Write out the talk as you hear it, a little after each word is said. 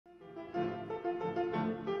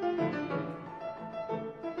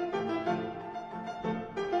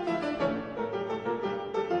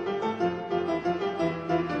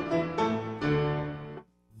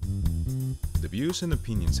views and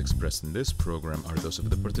opinions expressed in this program are those of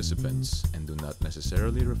the participants and do not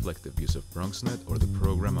necessarily reflect the views of BronxNet or the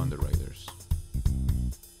program underwriters.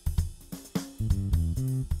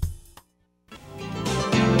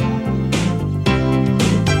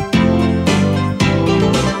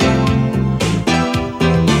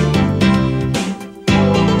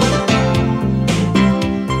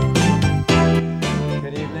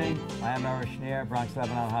 Bronx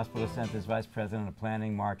Lebanon Hospital Center's Vice President of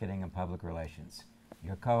Planning, Marketing, and Public Relations,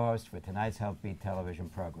 your co-host for tonight's Healthbeat television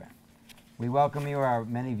program. We welcome you, our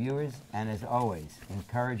many viewers, and as always,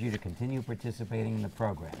 encourage you to continue participating in the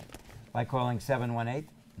program by calling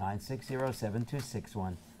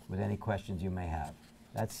 718-960-7261 with any questions you may have.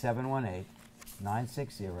 That's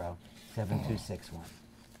 718-960-7261.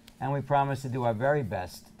 And we promise to do our very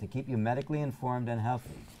best to keep you medically informed and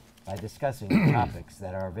healthy by discussing topics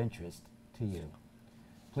that are of interest to you.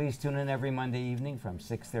 Please tune in every Monday evening from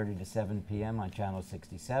 6:30 to 7 p.m. on Channel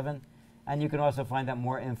 67, and you can also find out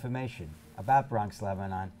more information about Bronx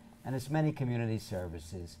Lebanon and its many community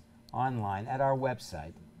services online at our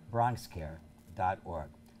website, bronxcare.org.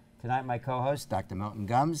 Tonight, my co-host, Dr. Milton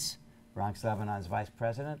Gums, Bronx Lebanon's Vice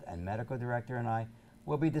President and Medical Director, and I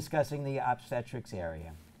will be discussing the obstetrics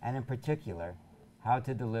area, and in particular, how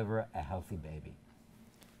to deliver a healthy baby.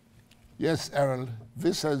 Yes, Errol,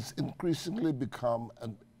 this has increasingly become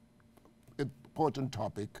an important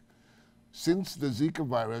topic since the Zika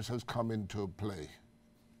virus has come into play.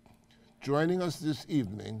 Joining us this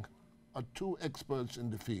evening are two experts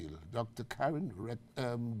in the field, Dr. Karen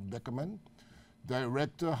Beckerman,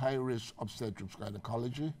 Director, High-Risk Obstetrics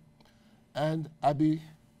Gynecology, and Abby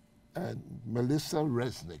and Melissa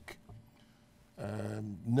Resnick,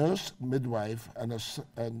 nurse midwife and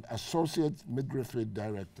associate midwifery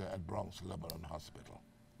director at Bronx Lebanon Hospital.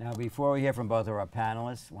 Now, before we hear from both of our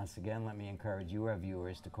panelists, once again, let me encourage you, our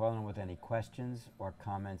viewers, to call in with any questions or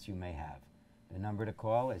comments you may have. The number to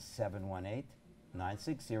call is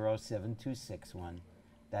 718-960-7261.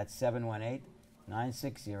 That's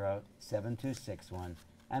 718-960-7261.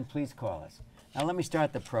 And please call us. Now, let me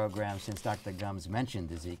start the program, since Dr. Gums mentioned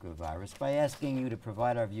the Zika virus, by asking you to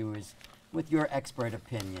provide our viewers with your expert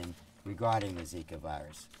opinion regarding the Zika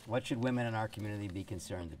virus. What should women in our community be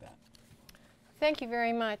concerned about? Thank you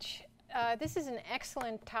very much. This is an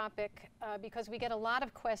excellent topic because we get a lot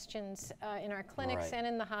of questions in our clinics and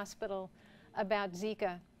in the hospital about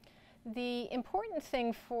Zika. The important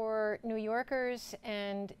thing for New Yorkers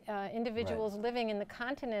and individuals living in the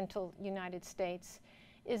continental United States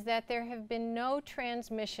is that there have been no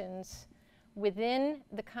transmissions within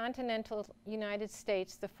the continental United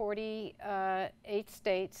States, the 48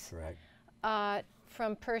 states,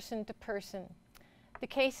 from person to person. The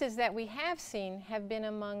cases that we have seen have been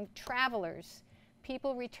among travelers,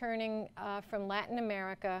 people returning from Latin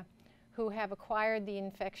America who have acquired the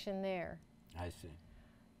infection there. I see.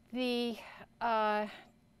 The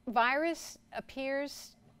virus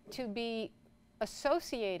appears to be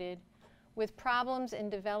associated with problems in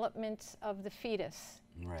development of the fetus.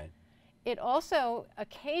 Right. It also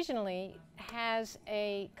occasionally has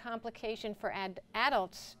a complication for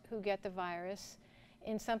adults who get the virus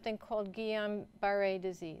in something called Guillain-Barré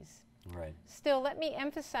disease. Right. Still, let me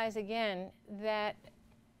emphasize again that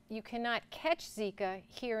you cannot catch Zika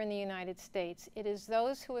here in the United States. It is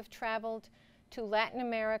those who have traveled to Latin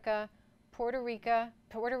America, Puerto Rico,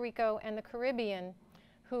 and the Caribbean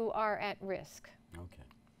who are at risk. Okay.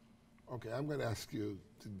 Okay, I'm going to ask you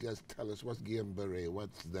to just tell us what's Guillain-Barré,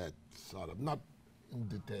 what's that sort of, not in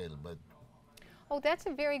detail, but. Oh, that's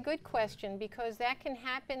a very good question, because that can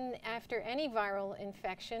happen after any viral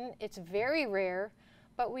infection. It's very rare,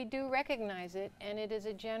 but we do recognize it, and it is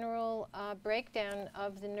a general breakdown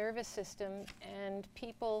of the nervous system, and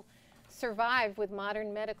people survive with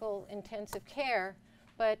modern medical intensive care,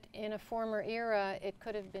 but in a former era, it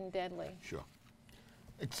could have been deadly. Sure.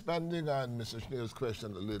 Expanding on Mrs. Schneer's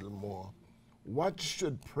question a little more, what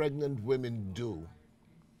should pregnant women do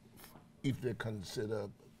if they consider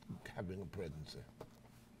having a pregnancy?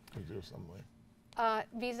 Is there some way?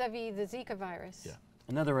 Vis-a-vis the Zika virus? Yeah.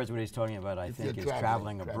 In other words, what he's talking about, I think, is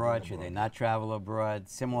traveling abroad. Should they not travel abroad?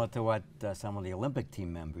 Similar to what some of the Olympic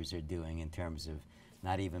team members are doing in terms of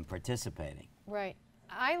not even participating. Right.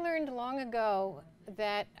 I learned long ago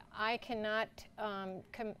that I cannot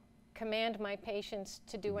command my patients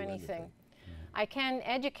to do anything. I can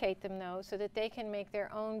educate them, though, so that they can make their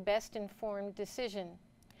own best informed decision.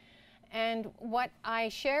 And what I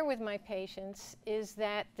share with my patients is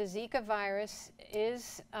that the Zika virus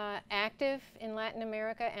is active in Latin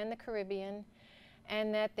America and the Caribbean,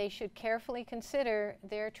 and that they should carefully consider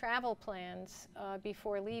their travel plans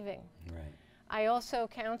before leaving. Right. I also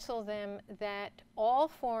counsel them that all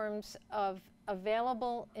forms of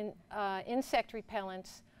available insect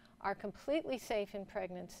repellents are completely safe in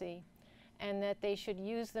pregnancy, and that they should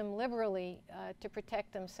use them liberally to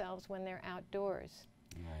protect themselves when they're outdoors.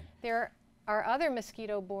 Right. There are other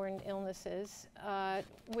mosquito-borne illnesses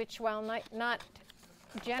which, while not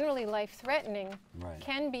generally life-threatening, Right.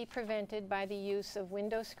 can be prevented by the use of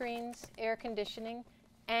window screens, air conditioning,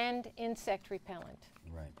 and insect repellent.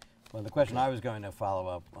 Right. Well, the question I was going to follow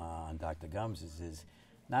up on Dr. Gumbs is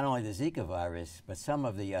not only the Zika virus, but some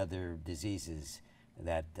of the other diseases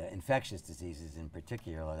that, infectious diseases in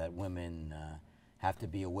particular, that women have to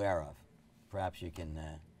be aware of. Perhaps you can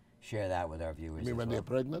share that with our viewers. You mean when they're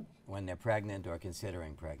pregnant? When they're pregnant or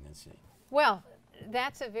considering pregnancy. Well,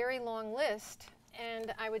 that's a very long list,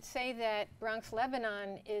 and I would say that Bronx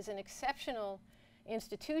Lebanon is an exceptional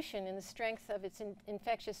institution in the strength of its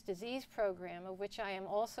infectious disease program, of which I am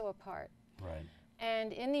also a part. Right.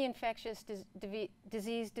 And in the infectious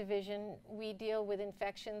disease division, we deal with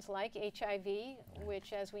infections like HIV,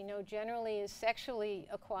 which, as we know, generally is sexually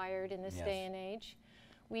acquired in this Yes. day and age.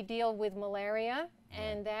 We deal with malaria,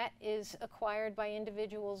 and that is acquired by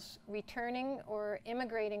individuals returning or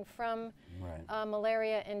immigrating from Right.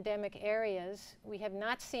 malaria endemic areas. We have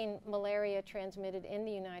not seen malaria transmitted in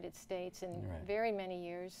the United States in Right. very many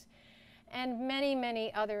years. And many,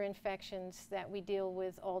 many other infections that we deal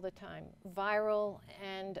with all the time, viral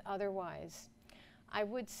and otherwise. I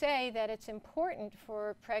would say that it's important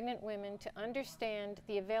for pregnant women to understand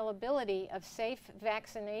the availability of safe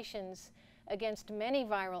vaccinations against many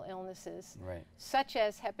viral illnesses, Right. such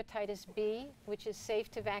as hepatitis B, which is safe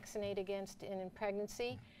to vaccinate against in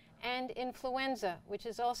pregnancy, and influenza, which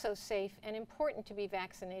is also safe and important to be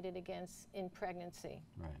vaccinated against in pregnancy.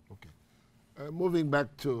 Right. Okay. Moving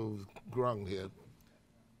back to Grung here,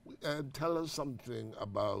 tell us something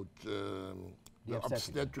about the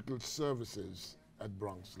obstetrical services at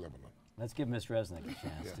Bronx Lebanon. Let's give Ms. Resnick a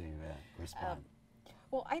chance to respond.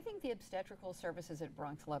 Well, I think the obstetrical services at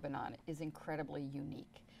Bronx Lebanon is incredibly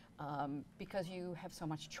unique because you have so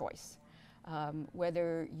much choice.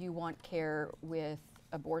 Whether you want care with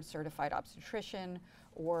a board-certified obstetrician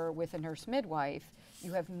or with a nurse midwife,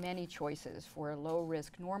 you have many choices for a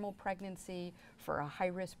low-risk normal pregnancy, for a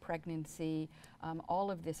high-risk pregnancy.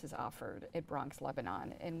 All of this is offered at Bronx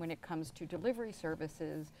Lebanon. And when it comes to delivery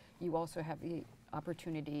services, you also have the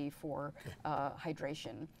opportunity for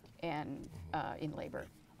hydration and in labor.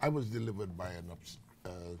 I was delivered by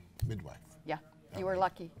a midwife. Yeah, you were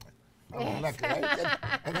lucky. I was lucky, right?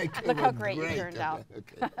 And I came Look how out great you turned out.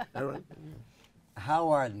 Okay. All right. How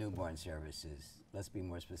are newborn services, let's be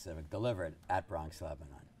more specific, delivered at Bronx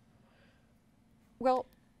Lebanon? Well,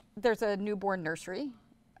 there's a newborn nursery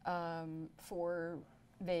for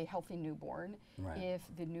the healthy newborn. Right. If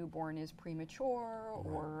the newborn is premature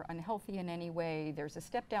or unhealthy in any way, there's a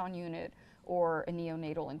step-down unit or a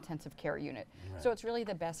neonatal intensive care unit. Right. So it's really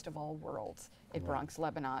the best of all worlds at Bronx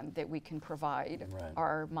Lebanon that we can provide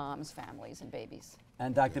our moms, families, and babies.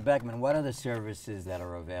 And Dr. Beckman, what are the services that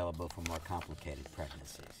are available for more complicated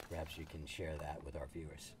pregnancies? Perhaps you can share that with our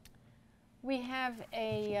viewers. We have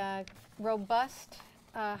a robust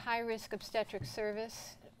high-risk obstetric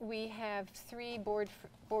service. We have 3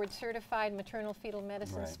 board-certified maternal fetal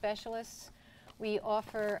medicine specialists. We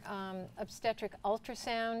offer obstetric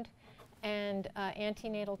ultrasound and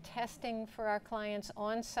antenatal testing for our clients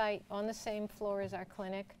on site on the same floor as our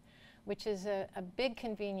clinic, which is a big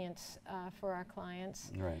convenience for our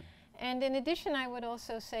clients. Right. And in addition, I would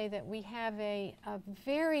also say that we have a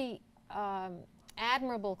very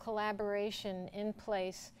admirable collaboration in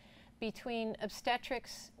place between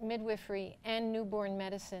obstetrics, midwifery, and newborn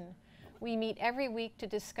medicine. We meet every week to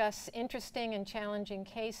discuss interesting and challenging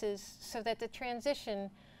cases so that the transition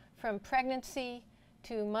from pregnancy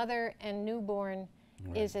to mother and newborn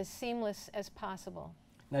is as seamless as possible.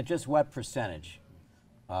 Now, just what percentage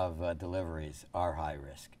of deliveries are high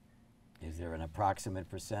risk? Is there an approximate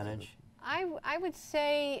percentage? I would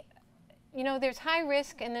say, you know, there's high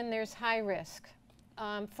risk and then there's high risk.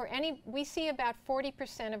 We see about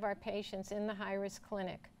 40% of our patients in the high-risk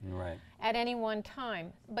clinic at any one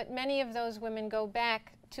time. But many of those women go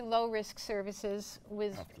back to low-risk services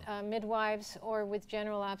with midwives or with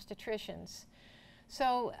general obstetricians.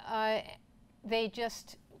 So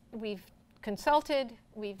we've consulted,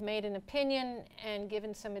 we've made an opinion and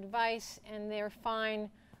given some advice, and they're fine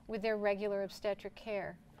with their regular obstetric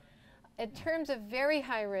care. In terms of very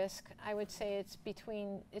high risk, I would say it's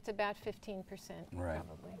about 15%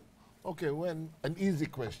 probably. Okay, an easy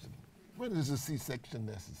question. When is a C-section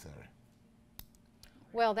necessary?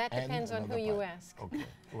 Well, that depends on who you ask. Okay,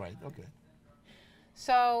 right, okay.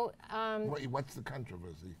 So, What's the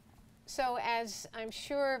controversy? so as I'm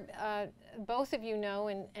sure both of you know,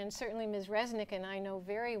 and certainly Ms. Resnick and I know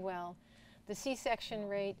very well, the C-section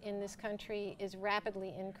rate in this country is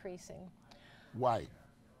rapidly increasing. Why?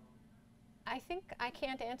 I think I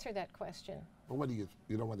can't answer that question. Well, what do you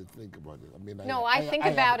don't want to think about it? I mean, No, I think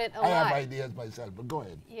about it a I have lot. ideas myself, but go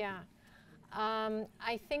ahead. Yeah.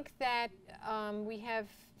 I think that we have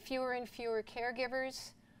fewer and fewer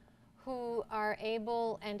caregivers who are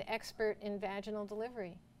able and expert in vaginal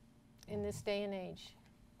delivery in this day and age.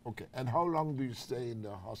 Okay, and how long do you stay in the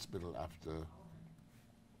hospital after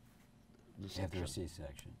the section? After a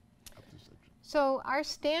C-section. After section. So our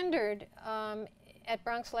standard at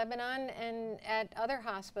Bronx Lebanon and at other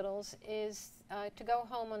hospitals is to go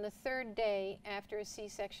home on the 3rd day after a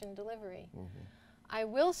C-section delivery. I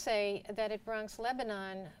will say that at Bronx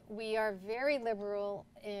Lebanon, we are very liberal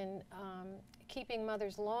in keeping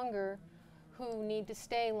mothers longer who need to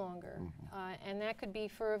stay longer. And that could be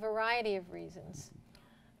for a variety of reasons.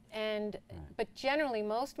 And, but generally,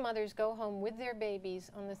 most mothers go home with their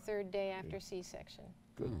babies on the 3rd day after C-section.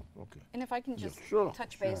 Good, okay. And if I can just sure,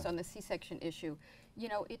 touch base on the C-section issue, you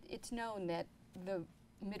know, it's known that the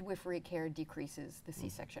midwifery care decreases the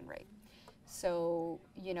C-section rate. So,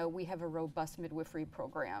 you know, we have a robust midwifery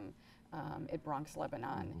program at Bronx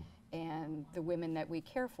Lebanon, and the women that we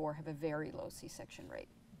care for have a very low C-section rate.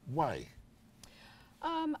 Why?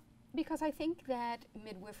 Because I think that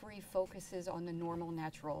midwifery focuses on the normal,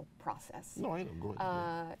 natural process. No, I don't go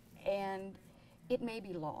into And it may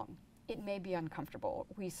be long. It may be uncomfortable.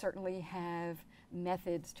 We certainly have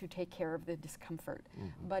methods to take care of the discomfort,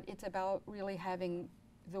 but it's about really having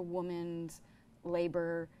the woman's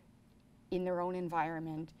labor in their own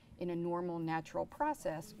environment in a normal, natural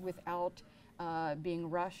process without being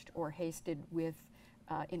rushed or hasted with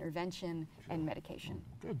intervention and medication.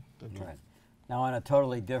 Good, thank you. Right. Now, on a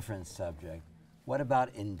totally different subject, what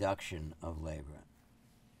about induction of labor?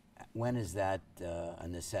 When is that a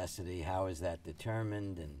necessity? How is that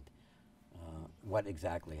determined? And what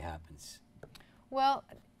exactly happens? Well,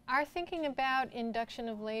 our thinking about induction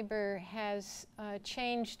of labor has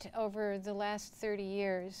changed over the last 30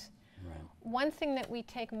 years. Right. One thing that we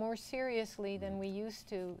take more seriously than we used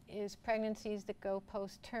to is pregnancies that go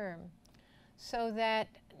post-term. So that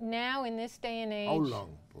now in this day and age— How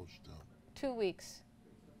long post-term? 2 weeks.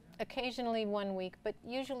 Occasionally 1 week, but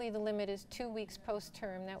usually the limit is 2 weeks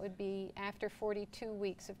post-term. That would be after 42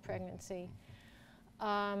 weeks of pregnancy.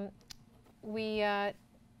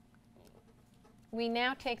 We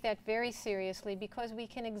now take that very seriously because we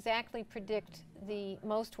can exactly predict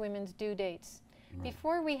most women's due dates. Right.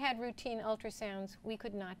 Before we had routine ultrasounds, we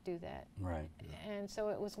could not do that. Right. And so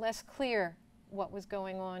it was less clear what was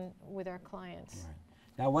going on with our clients. Right.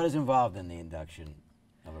 Now, what is involved in the induction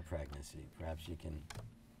of a pregnancy? Perhaps you can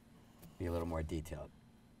be a little more detailed.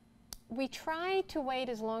 We try to wait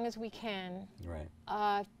as long as we can,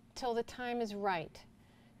 Right. till the time is right,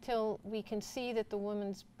 till we can see that the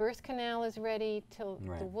woman's birth canal is ready, till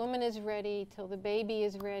Right. the woman is ready, till the baby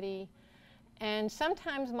is ready. And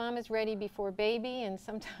sometimes mom is ready before baby, and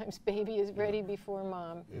sometimes baby is ready before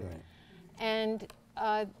mom. Yeah. Right. And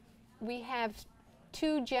we have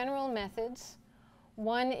 2 general methods.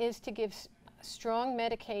 One is to give strong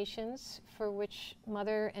medications for which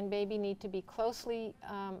mother and baby need to be closely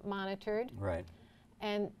monitored, Right.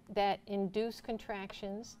 and that induce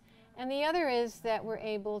contractions. And the other is that we're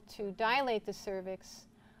able to dilate the cervix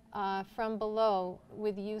from below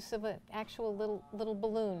with the use of an actual little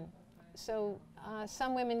balloon. So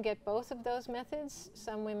some women get both of those methods,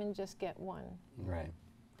 some women just get one. Right.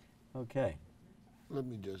 Okay. Let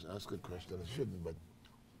me just ask a question. I shouldn't, but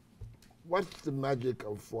what's the magic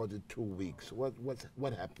of 42 weeks?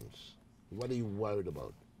 What happens? What are you worried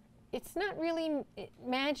about? It's not really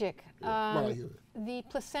magic. Yeah. Well, I hear it. The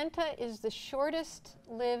placenta is the shortest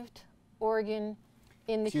lived organ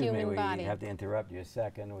in the Excuse human me, body. we have to interrupt you a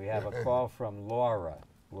second. We have a call from Laura.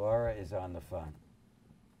 Laura is on the phone.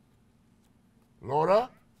 Laura,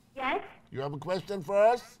 Yes? you have a question for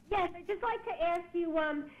us? Yes, I'd just like to ask you,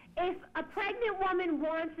 if a pregnant woman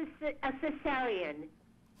wants a cesarean,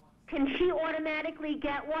 can she automatically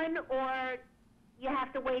get one, or you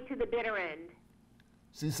have to wait to the bitter end?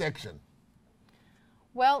 C-section.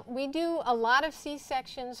 Well, we do a lot of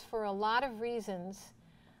C-sections for a lot of reasons,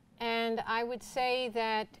 and I would say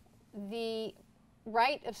that the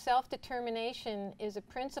right of self-determination is a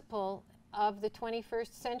principle of the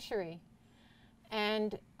 21st century.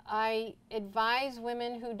 And I advise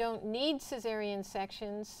women who don't need cesarean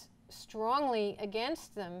sections strongly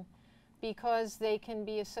against them because they can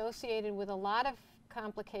be associated with a lot of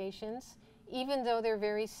complications, even though they're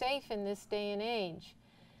very safe in this day and age.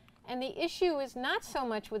 And the issue is not so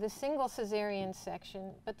much with a single cesarean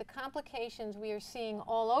section, but the complications we are seeing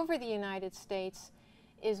all over the United States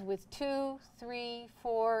is with 2, 3,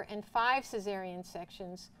 4, and 5 cesarean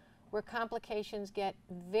sections, where complications get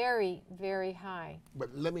very, very high.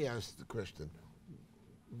 But let me ask the question.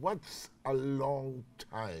 What's a long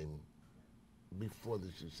time before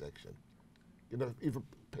the C-section? You know, if a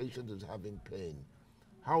patient is having pain,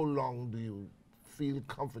 how long do you feel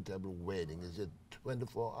comfortable waiting? Is it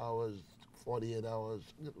 24 hours, 48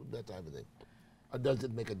 hours, that type of thing? Or does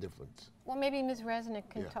it make a difference? Well, maybe Ms. Resnick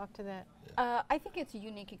can talk to that. I think it's a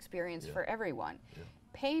unique experience for everyone.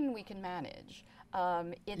 Pain we can manage.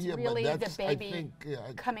 It's really the baby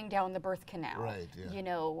coming down the birth canal. Right, You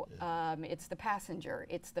know, it's the passenger,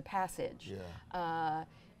 it's the passage.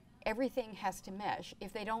 Everything has to mesh.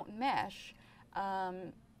 If they don't mesh,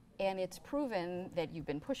 and it's proven that you've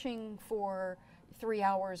been pushing for 3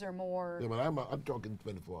 hours or more. Yeah, but I'm talking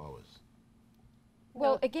 24 hours.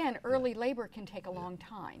 Well, again, early labor can take a long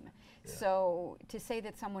time. So to say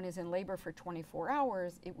that someone is in labor for 24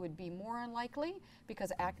 hours, it would be more unlikely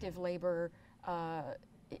because active labor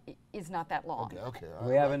is not that long. Okay.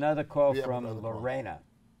 We have another call from Lorena.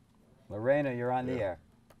 Lorena, you're on the air.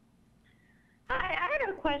 I had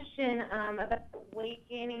a question about weight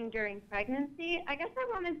gaining during pregnancy. I guess I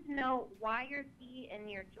wanted to know why your feet and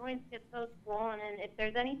your joints get so swollen, and if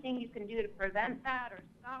there's anything you can do to prevent that or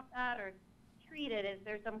stop that or treat it. Is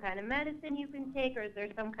there some kind of medicine you can take, or is there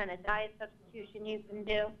some kind of diet substitution you can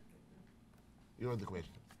do? You heard the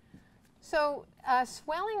question. So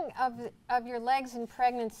swelling of your legs in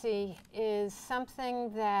pregnancy is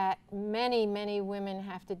something that many, many women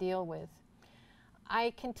have to deal with.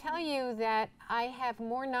 I can tell you that I have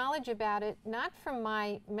more knowledge about it, not from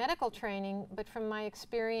my medical training, but from my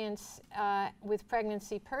experience with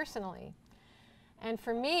pregnancy personally. And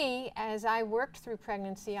for me, as I worked through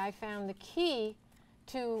pregnancy, I found the key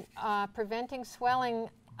to preventing swelling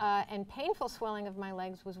and painful swelling of my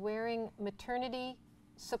legs was wearing maternity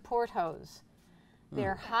support hose.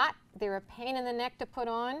 They're hot, they're a pain in the neck to put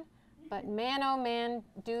on, but man, oh man,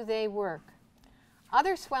 do they work.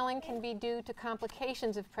 Other swelling can be due to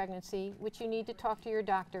complications of pregnancy, which you need to talk to your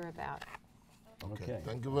doctor about. Okay.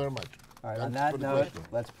 Thank you very much. All right, Thanks on that for the note, question.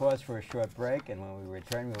 let's pause for a short break, and when we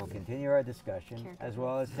return, we will continue our discussion, as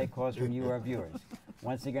well as take calls from you, our viewers.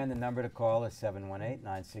 Once again, the number to call is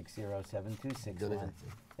 718-960-7261.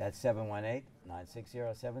 That's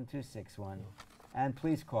 718-960-7261. And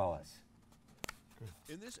please call us.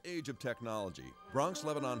 In this age of technology, Bronx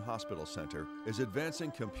Lebanon Hospital Center is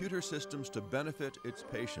advancing computer systems to benefit its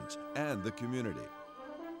patients and the community.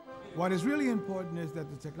 What is really important is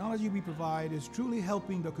that the technology we provide is truly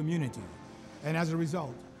helping the community. And as a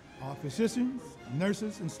result, our physicians,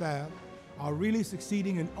 nurses, and staff are really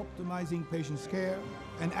succeeding in optimizing patients' care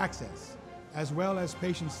and access, as well as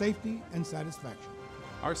patient safety and satisfaction.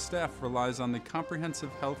 Our staff relies on the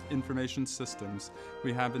comprehensive health information systems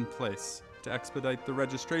we have in place to expedite the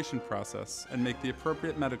registration process and make the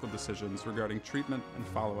appropriate medical decisions regarding treatment and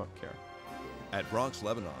follow-up care. At Bronx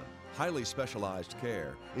Lebanon, highly specialized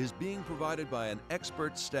care is being provided by an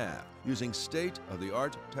expert staff using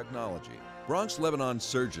state-of-the-art technology. Bronx Lebanon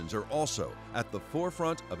surgeons are also at the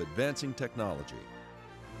forefront of advancing technology.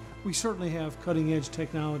 We certainly have cutting-edge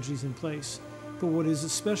technologies in place, but what is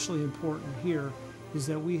especially important here is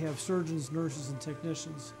that we have surgeons, nurses, and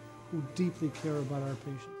technicians who deeply care about our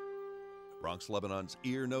patients. Bronx Lebanon's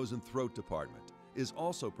ear, nose, and throat department is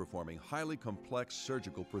also performing highly complex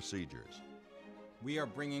surgical procedures. We are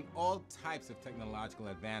bringing all types of technological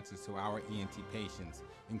advances to our ENT patients,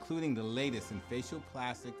 including the latest in facial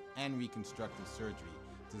plastic and reconstructive surgery,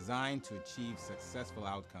 designed to achieve successful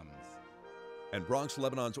outcomes. And Bronx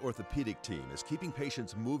Lebanon's orthopedic team is keeping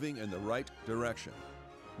patients moving in the right direction.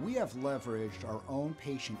 We have leveraged our own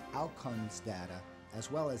patient outcomes data as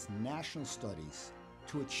well as national studies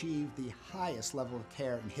to achieve the highest level of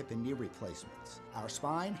care in hip and knee replacements. Our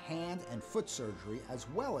spine, hand, and foot surgery, as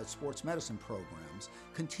well as sports medicine programs,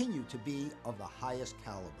 continue to be of the highest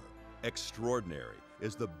caliber. Extraordinary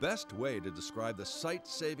is the best way to describe the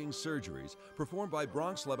sight-saving surgeries performed by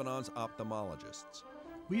Bronx Lebanon's ophthalmologists.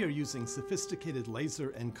 We are using sophisticated laser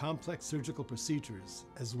and complex surgical procedures,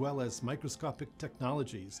 as well as microscopic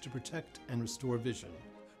technologies to protect and restore vision.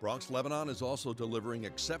 Bronx Lebanon is also delivering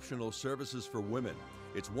exceptional services for women.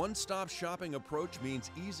 Its one-stop shopping approach means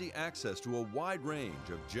easy access to a wide range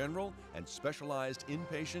of general and specialized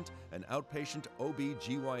inpatient and outpatient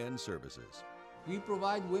OB/GYN services. We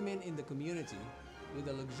provide women in the community with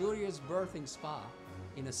a luxurious birthing spa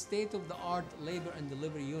in a state-of-the-art labor and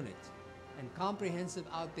delivery unit, and comprehensive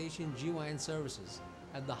outpatient GYN services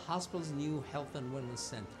at the hospital's new Health and Wellness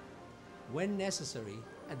Center. When necessary,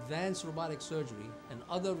 advanced robotic surgery and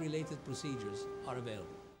other related procedures are available.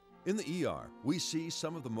 In the ER, we see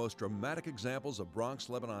some of the most dramatic examples of Bronx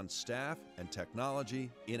Lebanon staff and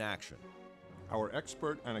technology in action. Our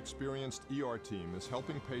expert and experienced ER team is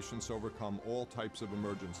helping patients overcome all types of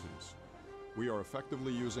emergencies. We are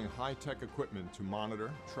effectively using high-tech equipment to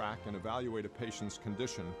monitor, track, and evaluate a patient's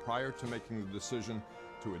condition prior to making the decision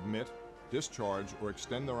to admit, discharge, or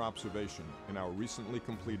extend their observation in our recently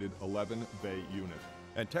completed 11-bay unit.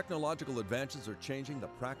 And technological advances are changing the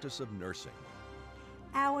practice of nursing.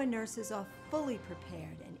 Our nurses are fully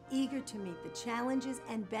prepared and eager to meet the challenges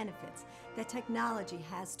and benefits that technology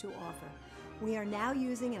has to offer. We are now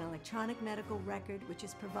using an electronic medical record, which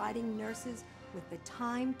is providing nurses with the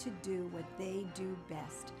time to do what they do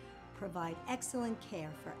best, provide excellent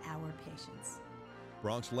care for our patients.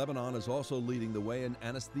 Bronx Lebanon is also leading the way in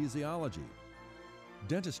anesthesiology,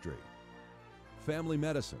 dentistry, family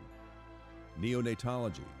medicine,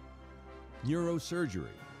 neonatology,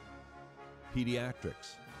 neurosurgery,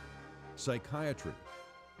 pediatrics, psychiatry,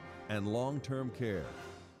 and long-term care.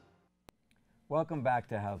 Welcome back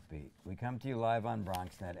to Healthbeat. We come to you live on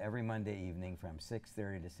BronxNet every Monday evening from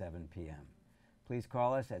 6:30 to 7 p.m. Please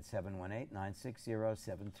call us at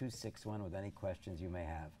 718-960-7261 with any questions you may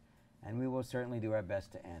have, and we will certainly do our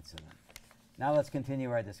best to answer them. Now let's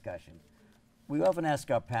continue our discussion. We often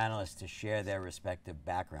ask our panelists to share their respective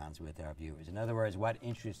backgrounds with our viewers. In other words, what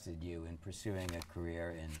interested you in pursuing a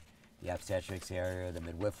career in the obstetrics area or the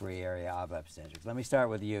midwifery area of obstetrics? Let me start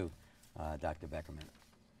with you, Dr. Beckerman.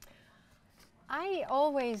 I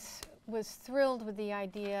always was thrilled with the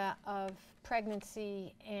idea of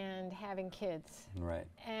pregnancy and having kids. Right.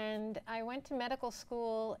 And I went to medical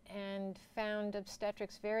school and found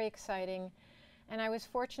obstetrics very exciting. And I was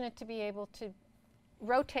fortunate to be able to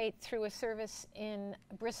rotate through a service in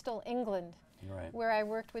Bristol, England, right, where I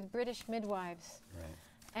worked with British midwives. Right.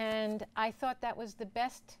 And I thought that was the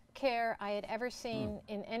best care I had ever seen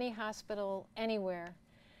in any hospital anywhere.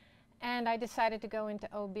 And I decided to go into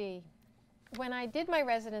OB. When I did my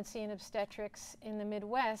residency in obstetrics in the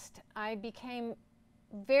Midwest, I became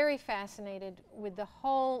very fascinated with the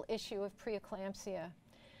whole issue of preeclampsia.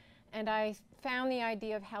 And I found the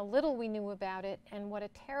idea of how little we knew about it and what a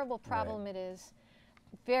terrible problem it is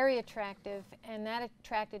very attractive, and that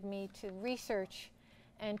attracted me to research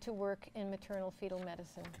and to work in maternal fetal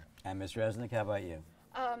medicine. And Ms. Resnick, how about you?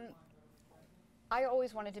 I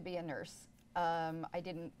always wanted to be a nurse. I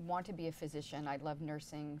didn't want to be a physician. I loved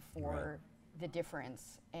nursing for the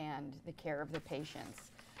difference and the care of the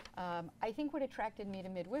patients. I think what attracted me to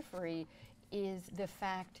midwifery is the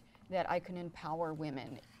fact that I can empower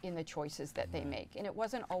women in the choices that they make. And it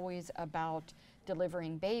wasn't always about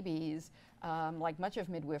delivering babies. Like much of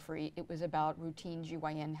midwifery, it was about routine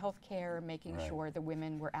GYN healthcare, making sure the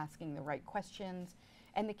women were asking the right questions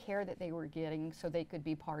and the care that they were getting so they could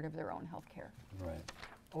be part of their own healthcare. Right.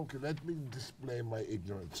 Okay, let me display my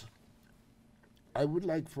ignorance. I would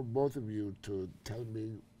like for both of you to tell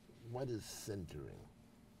me what is centering.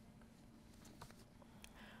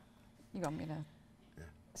 You want me to?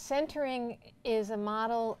 Centering is a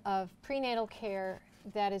model of prenatal care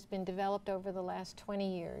that has been developed over the last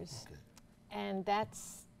 20 years. Okay. And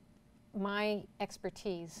that's my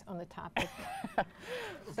expertise on the topic.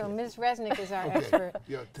 So Ms. Resnick is our expert.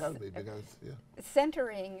 Yeah, tell me, because,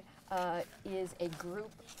 Centering is a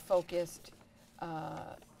group-focused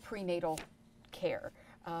prenatal care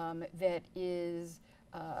that is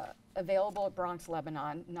available at Bronx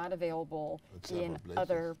Lebanon, not available in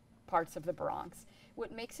other parts of the Bronx.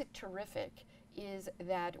 What makes it terrific is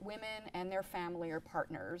that women and their family or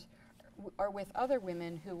partners are with other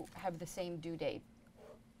women who have the same due date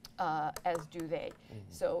as do they.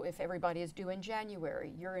 So if everybody is due in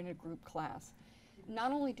January, you're in a group class.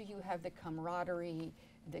 Not only do you have the camaraderie,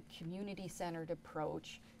 the community-centered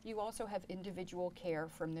approach, you also have individual care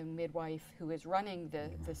from the midwife who is running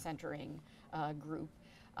the centering group.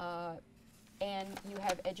 And you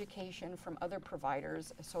have education from other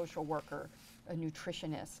providers, a social worker, a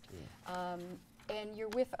nutritionist. And you're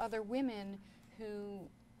with other women who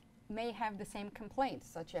may have the same complaints,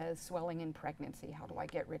 such as swelling in pregnancy. How do I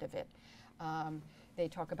get rid of it? They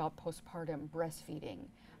talk about postpartum breastfeeding.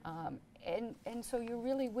 And so you're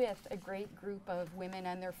really with a great group of women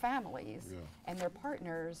and their families and their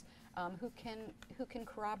partners who can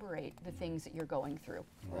corroborate the things that you're going through.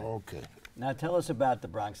 Okay. Now tell us about the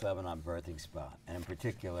Bronx Lebanon Birthing Spa, and in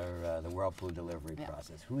particular the Whirlpool delivery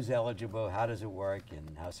process. Who's eligible, how does it work,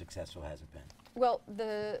 and how successful has it been? Well,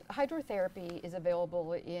 the hydrotherapy is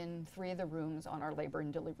available in 3 of the rooms on our labor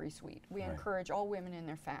and delivery suite. We encourage all women and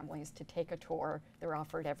their families to take a tour. They're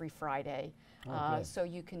offered every Friday, so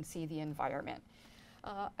you can see the environment.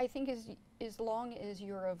 I think as long as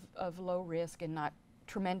you're of low risk and not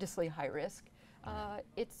tremendously high risk,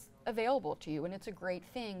 it's available to you, and it's a great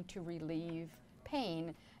thing to relieve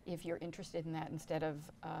pain if you're interested in that instead of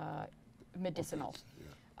medicinal.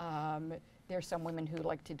 There's some women who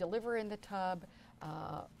like to deliver in the tub,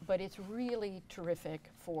 but it's really terrific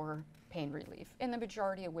for pain relief, and the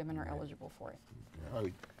majority of women are eligible for it.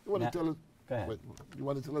 Harry, you want to tell us? Go ahead. You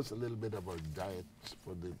want to tell us a little bit about diets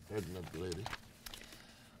for the pregnant lady?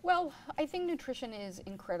 Well, I think nutrition is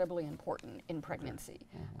incredibly important in pregnancy.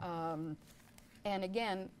 And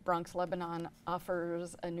again, Bronx Lebanon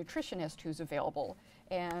offers a nutritionist who's available,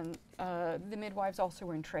 and the midwives also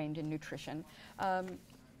are trained in nutrition.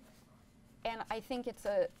 And I think it's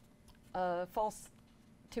a false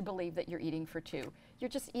to believe that you're eating for 2. You're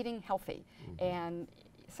just eating healthy. And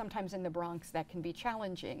sometimes in the Bronx that can be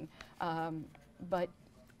challenging, but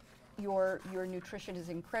your nutrition is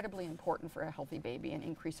incredibly important for a healthy baby and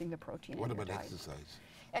increasing the protein in your diet. What about exercise?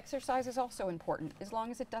 Exercise is also important. As long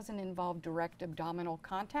as it doesn't involve direct abdominal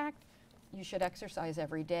contact, you should exercise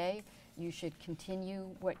every day. You should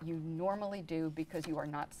continue what you normally do because you are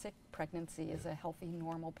not sick. Pregnancy is a healthy,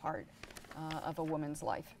 normal part of a woman's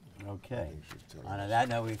life. Okay. On that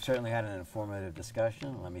note, we've certainly had an informative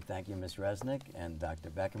discussion. Let me thank you, Ms. Resnick and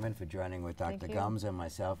Dr. Beckerman, for joining with Dr. Gums and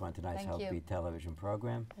myself on tonight's Healthbeat television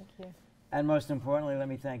program. Thank you. And most importantly, let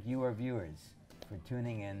me thank you, our viewers, for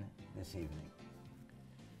tuning in this evening.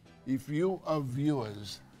 If you, our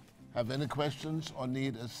viewers, have any questions or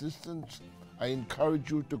need assistance, I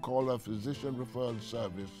encourage you to call our physician referral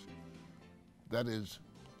service. That is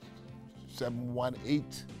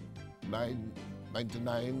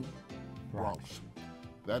 718-999 Bronx.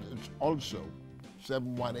 That is also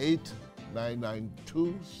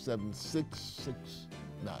 718-992-7669.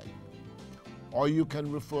 Or you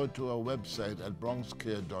can refer to our website at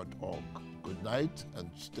bronxcare.org. Good night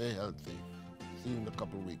and stay healthy. See you in a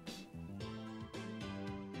couple of weeks.